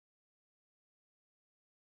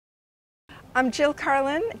I'm Jill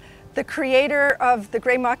Karlin, the creator of the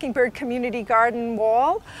Gray Mockingbird Community Garden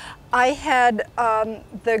wall. I had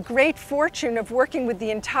the great fortune of working with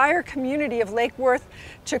the entire community of Lake Worth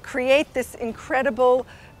to create this incredible,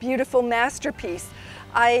 beautiful masterpiece.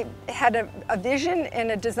 I had a vision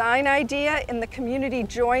and a design idea, and the community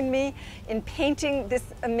joined me in painting this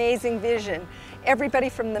amazing vision. Everybody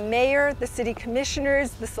from the mayor, the city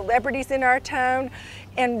commissioners, the celebrities in our town,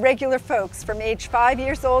 and regular folks from age 5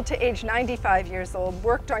 years old to age 95 years old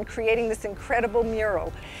worked on creating this incredible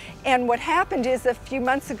mural. And what happened is a few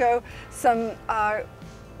months ago, some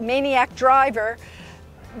maniac driver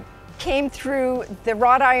came through the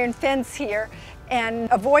wrought iron fence here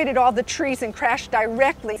and avoided all the trees and crashed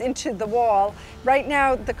directly into the wall. Right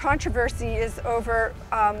now, the controversy is over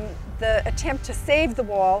the attempt to save the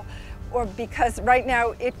wall, or because right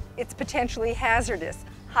now it's potentially hazardous.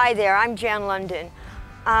 Hi there, I'm Jan London.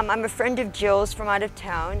 I'm a friend of Jill's from out of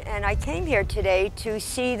town, and I came here today to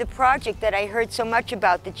see the project that I heard so much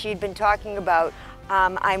about that she'd been talking about.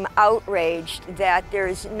 I'm outraged that there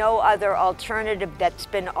is no other alternative that's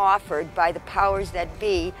been offered by the powers that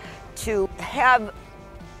be to have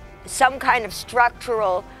some kind of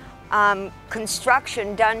structural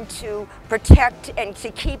construction done to protect and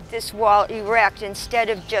to keep this wall erect instead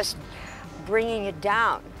of just bringing it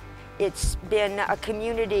down. It's been a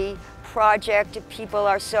community project. People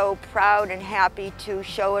are so proud and happy to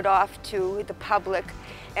show it off to the public,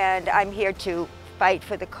 and I'm here to fight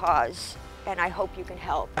for the cause, and I hope you can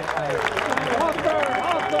help.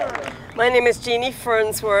 My name is Jeannie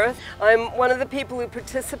Fernsworth. I'm one of the people who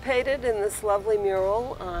participated in this lovely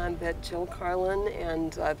mural that Jill Karlin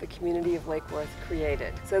and the community of Lake Worth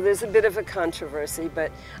created. So there's a bit of a controversy,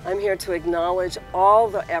 but I'm here to acknowledge all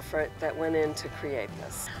the effort that went in to create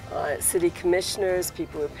this. City commissioners,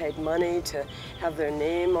 people who paid money to have their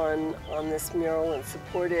name on this mural and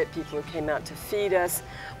support it, people who came out to feed us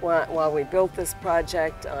while we built this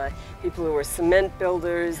project, people who were cement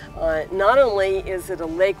builders. Not only is it a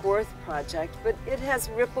Lake Worth project, but it has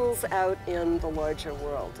ripples out in the larger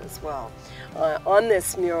world as well. On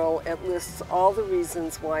this mural, it lists all the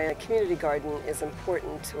reasons why a community garden is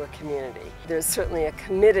important to a community. There's certainly a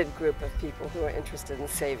committed group of people who are interested in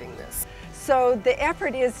saving this. So the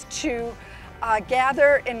effort is to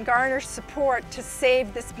gather and garner support to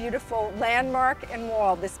save this beautiful landmark and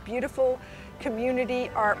wall, this beautiful community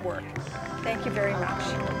artwork. Thank you very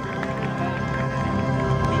much.